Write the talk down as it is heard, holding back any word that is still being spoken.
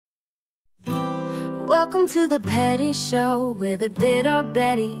Welcome to the Petty Show. We're the Bitter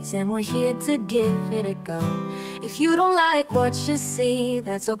Betties, and we're here to give it a go. If you don't like what you see,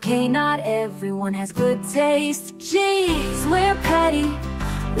 that's okay, not everyone has good taste. Jeez, we're petty,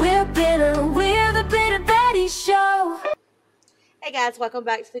 we're bitter, we're the Bitter Betty Show. Hey guys, welcome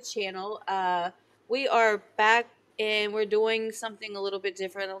back to the channel. We are back and we're doing something a little bit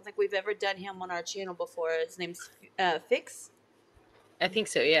different. I don't think we've ever done him on our channel before. His name's Fix. I think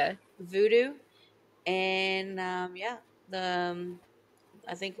so, yeah. Voodoo. And yeah,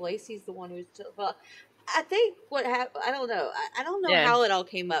 I think Lacey's the one who's well, I think what happened, I don't know how it all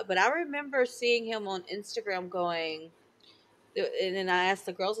came up, but I remember seeing him on Instagram going, and then I asked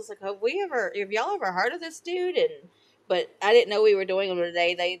the girls, I was like, have y'all ever heard of this dude? But I didn't know we were doing him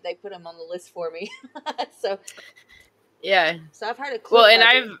today. They put him on the list for me. So yeah, so I've heard a clip. Well, and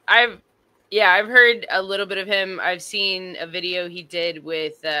I've heard a little bit of him. I've seen a video he did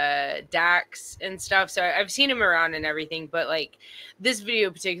with Dax and stuff. So I've seen him around and everything. But like this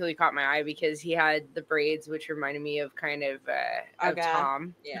video particularly caught my eye because he had the braids, which reminded me of kind of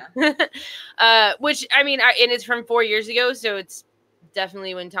Tom. Yeah. Which I mean, and it's from 4 years ago, so it's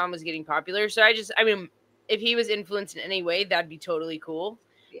definitely when Tom was getting popular. So I mean, if he was influenced in any way, that'd be totally cool.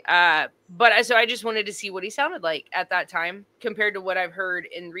 Yeah. But I just wanted to see what he sounded like at that time compared to what I've heard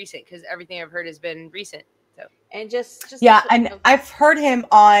in recent, because everything I've heard has been recent. So and just yeah, and I've heard him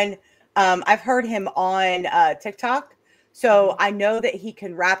on TikTok, so I know that he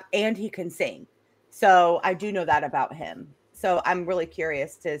can rap and he can sing. So I do know that about him. So I'm really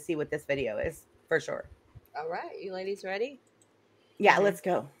curious to see what this video is for sure. All right, you ladies ready? Yeah, let's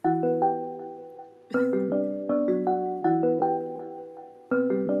go.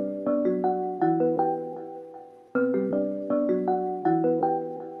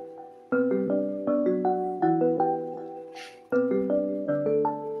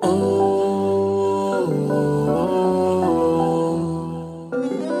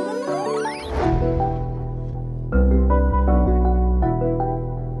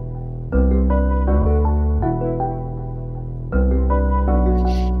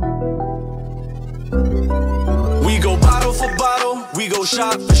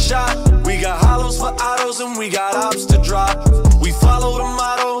 Shot for shot, we got hollows for autos and we got ops to drop. We follow the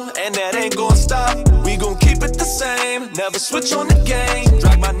motto and that ain't gonna stop. We gon' keep it the same, never switch on the game.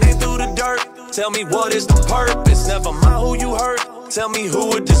 Drag my name through the dirt, tell me what is the purpose. Never mind who you hurt, tell me who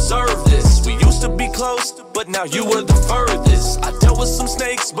would deserve this. We used to be close, but now you were the furthest. I dealt with some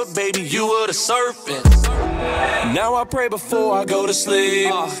snakes, but baby you were the serpent. Now I pray before I go to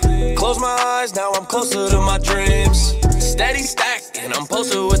sleep. Close my eyes, now I'm closer to my dreams. Steady stacked, and I'm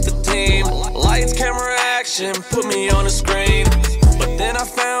posted with the team. Lights, camera, action, put me on the screen. But then I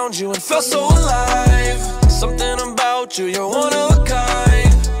found you and felt so alive. Something about you, you're one of a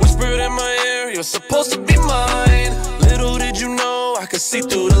kind. Whispered in my ear, you're supposed to be mine. Little did you know I could see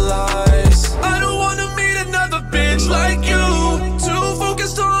through the lies. I don't wanna meet another bitch like you. Too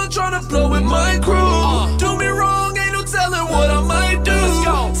focused on trying to blow with my crew. Do me wrong, ain't no telling what I might do.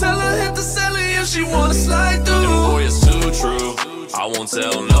 Tell her hit the celly if she wanna slide through. True, I won't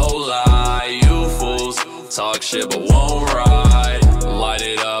tell no lie. You fools talk shit but won't ride. Light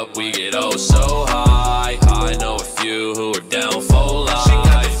it up, we get oh so high. I know a few who are down for life. She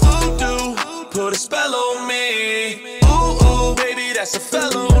got the voodoo, put a spell on me. Ooh, ooh, baby, that's a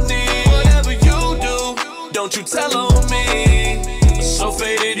felony. Whatever you do, don't you tell on me. So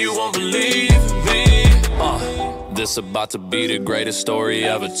faded, you won't believe me. This about to be the greatest story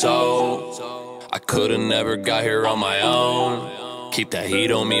ever told. I could've never got here on my own. Keep that heat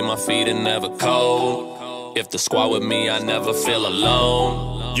on me, my feet are never cold. If the squad with me, I never feel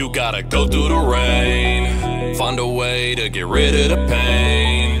alone. You gotta go through the rain, find a way to get rid of the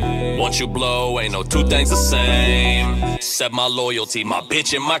pain. Once you blow, ain't no two things the same. Set my loyalty, my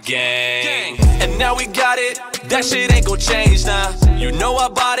bitch and my gang. And now we got it, that shit ain't gon' change now. You know I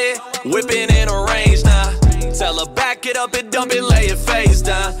bought it, whipping in a range now. Tell her back it up and dump it, lay it face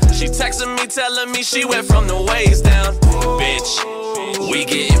down. She texting me, telling me she went from the waist down. Bitch, we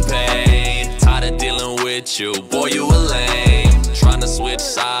getting paid. Tired of dealing with you, boy you a lame. Tryna switch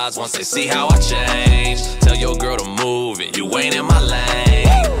sides once they see how I change. Tell your girl to move it, you ain't in my lane.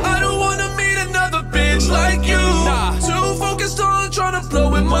 I don't wanna meet another bitch like you. Too focused on tryna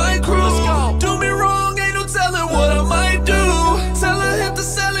blow with my crew. Do me wrong, ain't no telling what I might do. Tell her hit the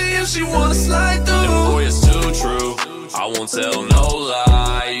celly if she wanna slide through. True, I won't tell no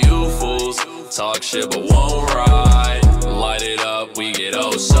lie. You fools talk shit but won't ride. Light it up, we get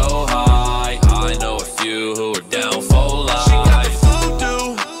oh so high. I know a few who are down for life. She got the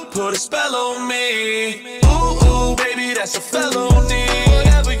voodoo, put a spell on me. Ooh, ooh, baby, that's a felony.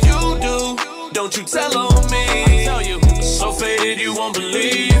 Whatever you do, don't don't you tell on me. I tell you, so faded you won't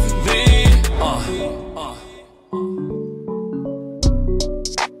believe me.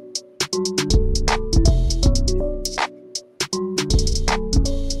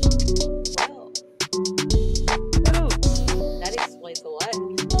 That explains a lot.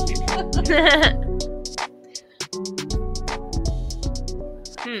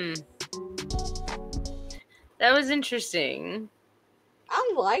 That was interesting.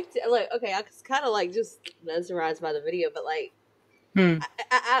 I liked it. Like, okay, I was kind of like just mesmerized by the video, but like,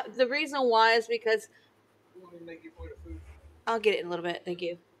 the reason why is because. You want me to make you point of food? I'll get it in a little bit. Thank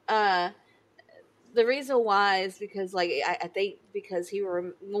you. The reason why is because, like, I think because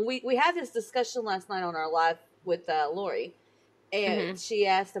when we had this discussion last night on our live with Lori, and she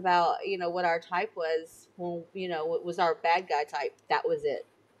asked about what our type was when what was our bad guy type. That was it.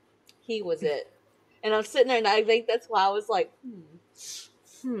 He was it. And I'm sitting there, and I think that's why I was like,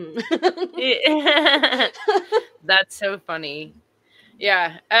 That's so funny.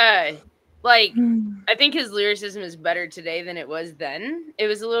 Yeah. Like, I think his lyricism is better today than it was then. It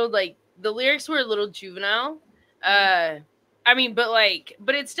was a little like the lyrics were a little juvenile. I mean, but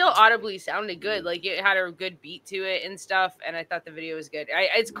it still audibly sounded good. Like, it had a good beat to it and stuff. And I thought the video was good.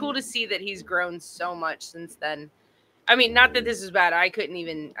 It's cool to see that he's grown so much since then. I mean, not that this is bad. I couldn't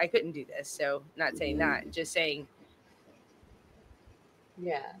do this. So not saying that, just saying.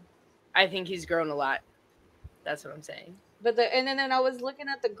 Yeah. I think he's grown a lot. That's what I'm saying. But and then I was looking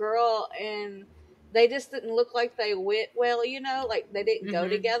at the girl, and they just didn't look like they went well, like they didn't go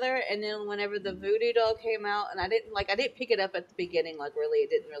together. And then whenever the Voodoo doll came out, and I didn't pick it up at the beginning, like really, it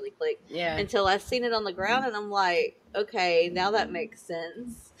didn't really click. Yeah. Until I seen it on the ground, and I'm like, okay, now that makes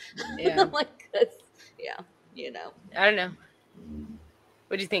sense. Yeah. Like, that's, yeah, I don't know.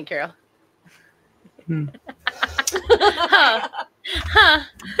 What do you think, Carol?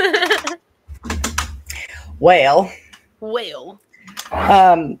 Well,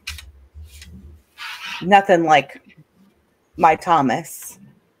 nothing like my Thomas.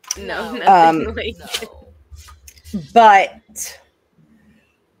 No, nothing like. No. But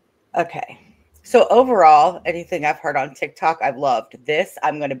okay. So overall, anything I've heard on TikTok, I've loved. This,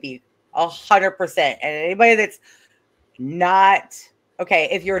 I'm going to be 100%. And anybody that's not okay,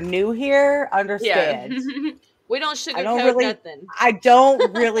 if you're new here, understand. Yeah. We don't sugarcoat nothing. I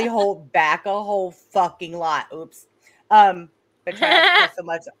don't really hold back a whole fucking lot. Oops. But try so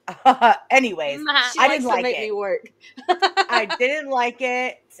much. Anyways, I didn't like it. Me work. I didn't like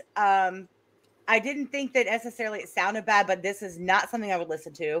it. I didn't think that necessarily it sounded bad, but this is not something I would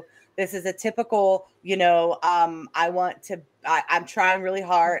listen to. This is a typical, I'm trying really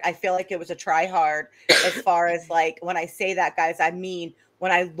hard. I feel like it was a try hard as far as like, when I say that, guys, I mean,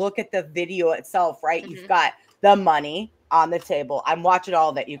 when I look at the video itself, right? You've got the money on the table. I'm watching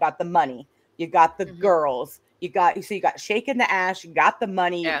all of it. You got the money. You got the girls. You got shaking the ash. You got the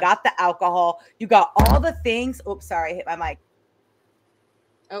money. You got the alcohol. You got all the things. Oops, sorry, I hit my mic.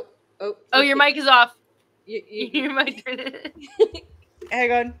 Oh, your mic is off. Your mic.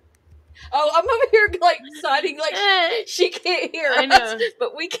 Hang on. Oh, I'm over here like signing like she can't hear us,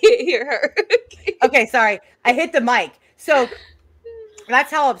 but we can't hear her. Okay, sorry. I hit the mic. So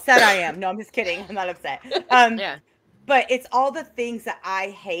that's how upset I am. No, I'm just kidding. I'm not upset. But it's all the things that I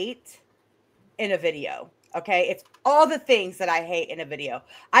hate in a video. Okay? It's all the things that I hate in a video.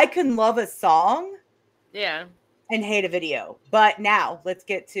 I can love a song. Yeah. And hate a video. But now let's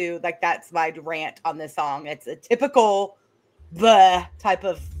get to that's my rant on this song. It's a typical type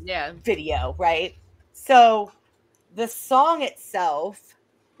of video, right? So the song itself,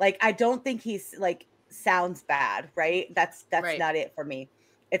 I don't think he's sounds bad, right? That's right. Not it for me.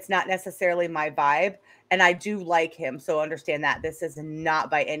 It's not necessarily my vibe. And I do like him. So understand that this is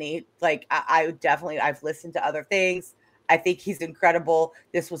not by any, I've listened to other things. I think he's incredible.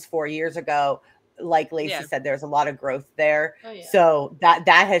 This was 4 years ago. Like Lacey said, there's a lot of growth there. Oh, yeah. So that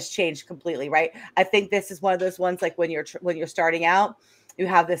has changed completely, right? I think this is one of those ones when you're starting out, you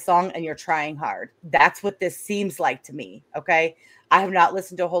have this song and you're trying hard. That's what this seems like to me. Okay. I have not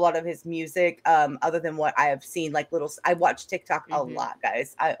listened to a whole lot of his music other than what I have seen. I watch TikTok a lot,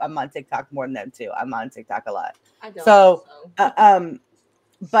 guys. I'm on TikTok more than them too. I'm on TikTok a lot. I don't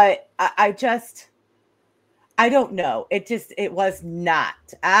but I don't know. It was not.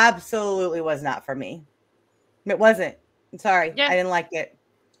 Absolutely was not for me. It wasn't. I'm sorry. Yeah. I didn't like it.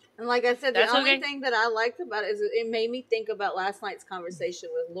 And like I said, the only thing that I liked about it is it made me think about last night's conversation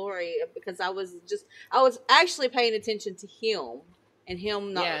with Lori, because I was actually paying attention to him and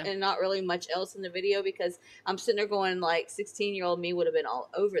not really much else in the video, because I'm sitting there going 16-year-old me would have been all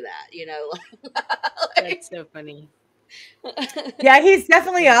over that, That's so funny. Yeah, he's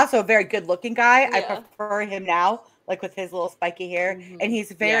definitely also a very good looking guy. I prefer him now, like with his little spiky hair, and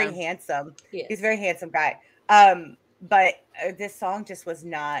he's very handsome. He's a very handsome guy. But this song just was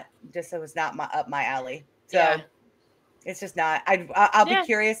not up my alley. So it's just not. I'll be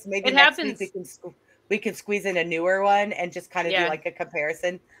curious. Maybe next week we can squeeze in a newer one and just kind of do like a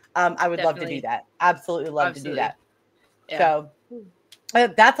comparison. I would love to do that. Absolutely love to do that. Yeah. So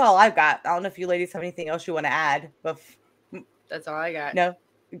that's all I've got. I don't know if you ladies have anything else you want to add. But that's all I got. No,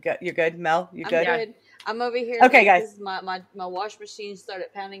 you're good. Mel, you good? I'm good. I'm over here. Okay, guys. My wash machine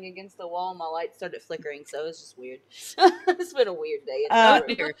started pounding against the wall. And my light started flickering, so it's just weird. It's been a weird day.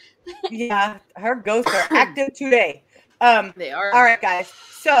 Yeah, her ghosts are active today. They are. All right, guys.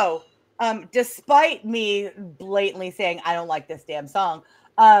 So, despite me blatantly saying I don't like this damn song,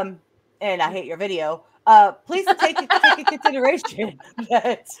 and I hate your video, please take into consideration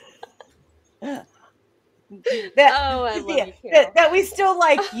that that we still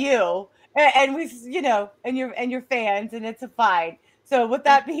like you, and we, and your fans, and it's fine. So with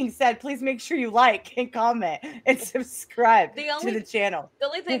that being said, please make sure you like and comment and subscribe to the channel. The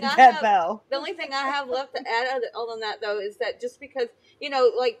only thing I have left to add other than that, though, is that just because,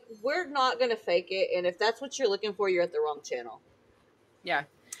 like, we're not going to fake it. And if that's what you're looking for, you're at the wrong channel. Yeah.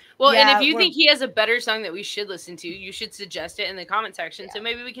 Well, and if you think he has a better song that we should listen to, you should suggest it in the comment section. So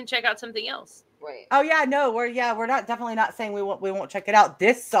maybe we can check out something else. Right. Oh yeah, no, we're definitely not saying we won't check it out.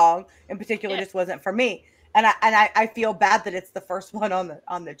 This song in particular just wasn't for me. And I feel bad that it's the first one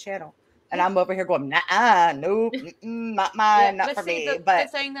on the channel, and I'm over here going, nah, nope, not mine, not for me.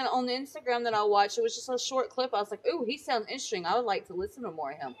 But saying that on the Instagram that I watched, it was just a short clip. I was like, ooh, he sounds interesting. I would like to listen to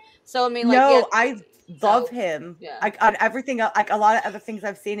more of him. So I mean, like, I love him. Yeah. Like on everything, like a lot of other things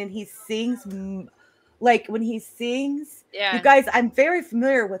I've seen, and he sings, like when he sings. Yeah. You guys, I'm very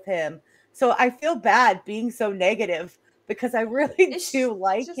familiar with him, so I feel bad being so negative. Because I really do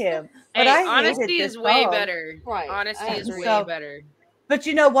like him. But honesty is way better. Right. Honesty is way better. But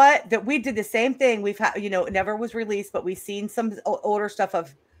you know what? That we did the same thing. We've had, it never was released, but we've seen some older stuff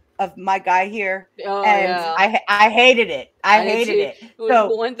of my guy here. Oh, and yeah. I hated it. I hated it. It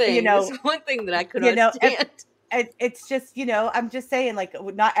was one thing. One thing that I couldn't understand. It's just, I'm just saying, like,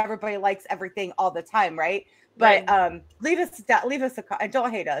 not everybody likes everything all the time, right? But leave us a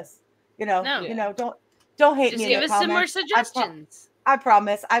don't hate us. Don't hate me. Give us some more suggestions. I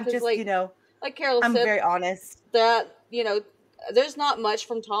promise. I'm just, like Carol I'm said, very honest. That, there's not much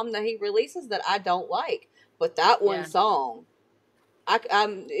from Tom that he releases that I don't like. But that one song,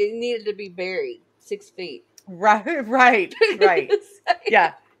 it needed to be buried 6 feet. Right.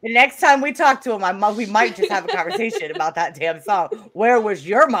 Yeah. The next time we talk to him, we might just have a conversation about that damn song. Where was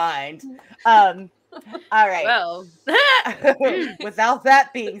your mind? All right. Well, without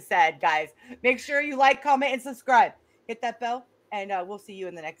that being said, guys, make sure you like, comment, and subscribe. Hit that bell, and we'll see you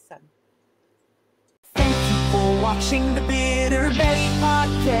in the next time. Thank you for watching the Bitter Betty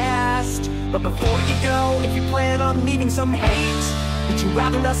podcast. But before you go, if you plan on leaving some hate, would you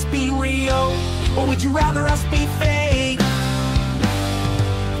rather us be real, or would you rather us be fake?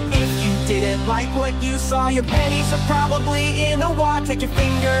 If you didn't like what you saw, your pennies are probably in a wad. Take your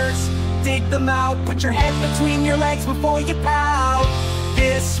fingers, dig them out, put your head between your legs before you pout.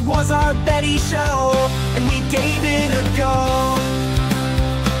 This was our Betty show, and we gave it a go.